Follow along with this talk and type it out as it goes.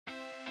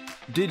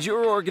Did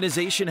your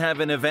organization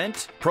have an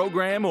event,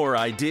 program, or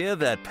idea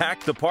that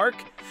packed the park?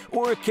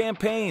 Or a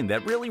campaign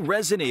that really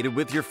resonated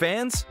with your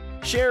fans?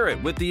 Share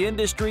it with the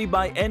industry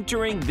by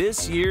entering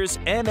this year's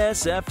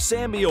NSF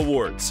SAMMY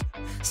Awards.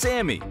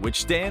 SAMMY,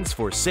 which stands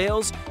for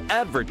Sales,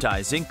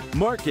 Advertising,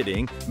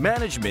 Marketing,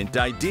 Management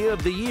Idea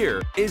of the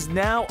Year, is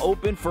now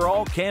open for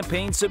all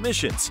campaign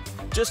submissions.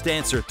 Just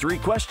answer 3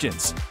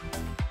 questions.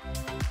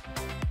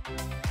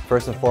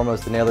 First and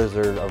foremost, the Nailers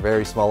are a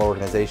very small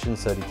organization,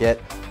 so to get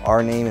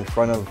our name in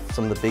front of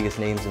some of the biggest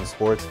names in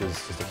sports was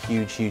just a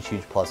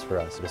huge plus for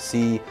us. To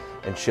see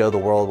and show the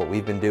world what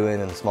we've been doing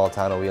in the small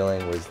town of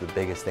Wheeling was the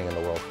biggest thing in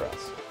the world for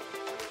us.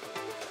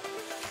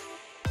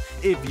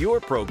 If your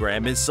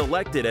program is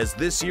selected as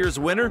this year's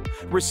winner,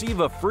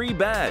 receive a free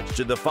badge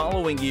to the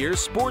following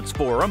year's sports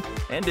forum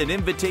and an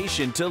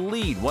invitation to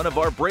lead one of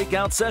our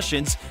breakout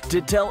sessions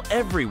to tell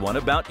everyone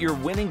about your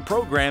winning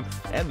program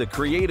and the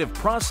creative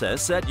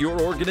process at your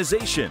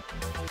organization.